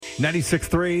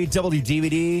96.3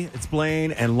 WDVD. It's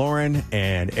Blaine and Lauren,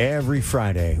 and every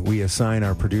Friday we assign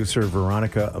our producer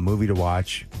Veronica a movie to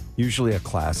watch, usually a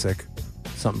classic,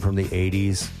 something from the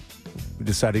 80s. We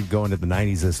decided to go into the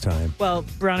 90s this time. Well,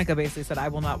 Veronica basically said, I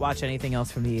will not watch anything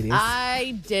else from the 80s.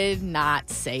 I did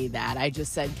not say that. I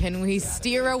just said, can we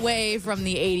steer away from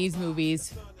the 80s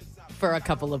movies for a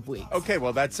couple of weeks? Okay,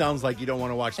 well, that sounds like you don't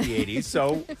want to watch the 80s,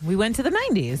 so... We went to the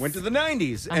 90s. Went to the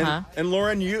 90s. Uh-huh. And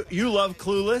Lauren, you love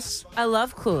Clueless? I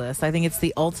love Clueless. I think it's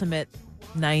the ultimate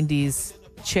 90s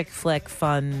chick flick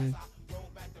fun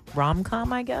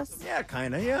rom-com, I guess. Yeah,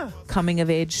 kind of, yeah. Coming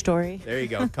of age story. There you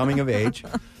go, coming of age.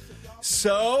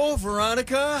 So,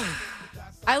 Veronica...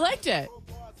 I liked it.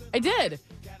 I did.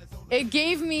 It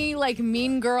gave me like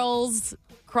Mean Girls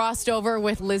crossed over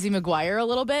with Lizzie McGuire a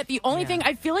little bit. The only thing,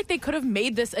 I feel like they could have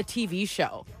made this a TV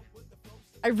show.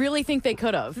 I really think they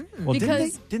could have. Well,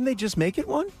 because didn't they just make it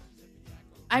one?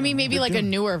 I mean, maybe like a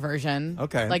newer version.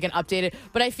 Okay. Like an updated.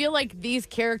 But I feel like these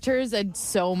characters had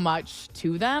so much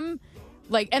to them.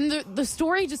 Like, and the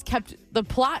story just the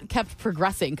plot kept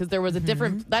progressing because there was a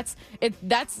different, that's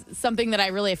something that I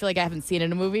feel like I haven't seen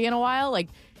in a movie in a while. Like,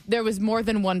 there was more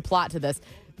than one plot to this.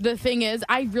 The thing is,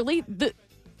 the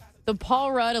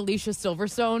Paul Rudd, Alicia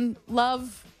Silverstone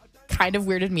love kind of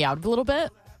weirded me out a little bit.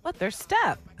 What, their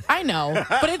step? I know,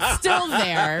 but it's still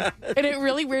there, and it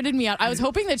really weirded me out. I was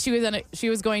hoping that she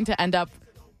was going to end up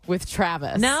with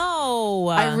Travis. No,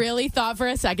 I really thought for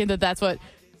a second that that's what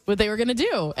they were going to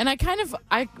do, and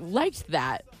I liked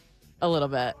that a little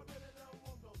bit.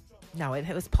 No, it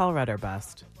was Paul Rudd or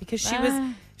bust because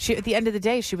she at the end of the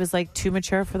day she was like too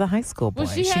mature for the high school boy.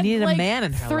 Well, she had, needed like, a man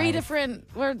in her three life. different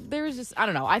where there was just I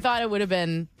don't know. I thought it would have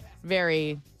been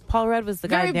very Paul Rudd was the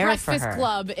guy very there Breakfast for her.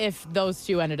 Club if those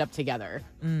two ended up together.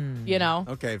 You know.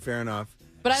 Okay, fair enough.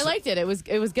 But I liked it. It was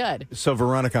good. So,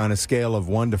 Veronica, on a scale of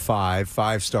 1 to 5,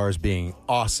 5 stars being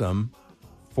awesome,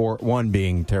 1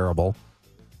 being terrible.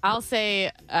 I'll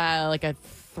say like a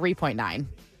 3.9.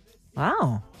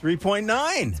 Wow,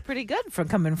 3.9. pretty good from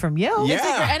coming from you.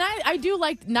 Yeah. And I do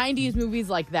like 90s movies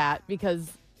like that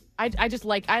because I just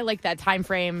like that time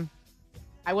frame.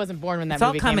 I wasn't born when that It's all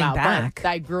movie came coming out, back. but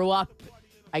I grew up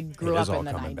It is all in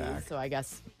the coming 90s, back. so I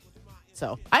guess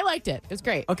I liked it. It was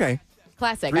great. Okay.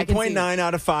 Classic. I can see 3.9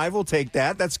 out of 5. We'll take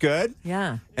that. That's good.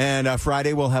 Yeah. And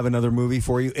Friday, we'll have another movie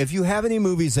for you. If you have any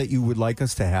movies that you would like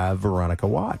us to have Veronica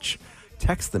watch,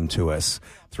 text them to us.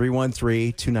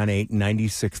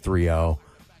 313-298-9630.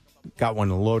 Got one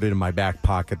loaded in my back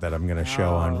pocket that I'm going to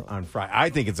show on Friday. I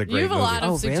think it's a great You have movie. a lot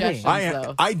of suggestions,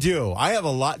 though. I do. I have a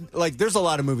lot. Like, there's a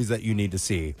lot of movies that you need to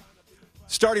see.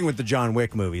 Starting with the John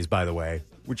Wick movies, by the way,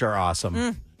 which are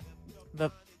awesome.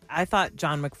 I thought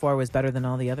John Wick 4 was better than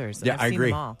all the others. Yeah, I've I seen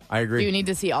agree. them all. I agree. Do you need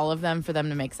to see all of them for them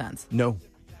to make sense? No,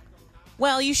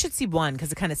 Well, you should see 1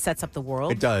 because it kind of sets up the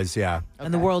world. it does. Yeah,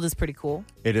 And the world is pretty cool.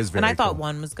 it is very And I thought cool.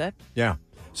 1 was good. Yeah.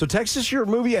 So text us your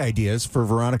movie ideas for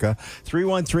Veronica.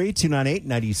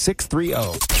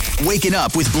 313-298-9630. Waking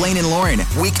up with Blaine and Lauren.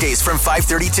 Weekdays from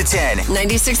 5:30 to 10.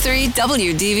 96.3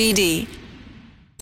 WDVD.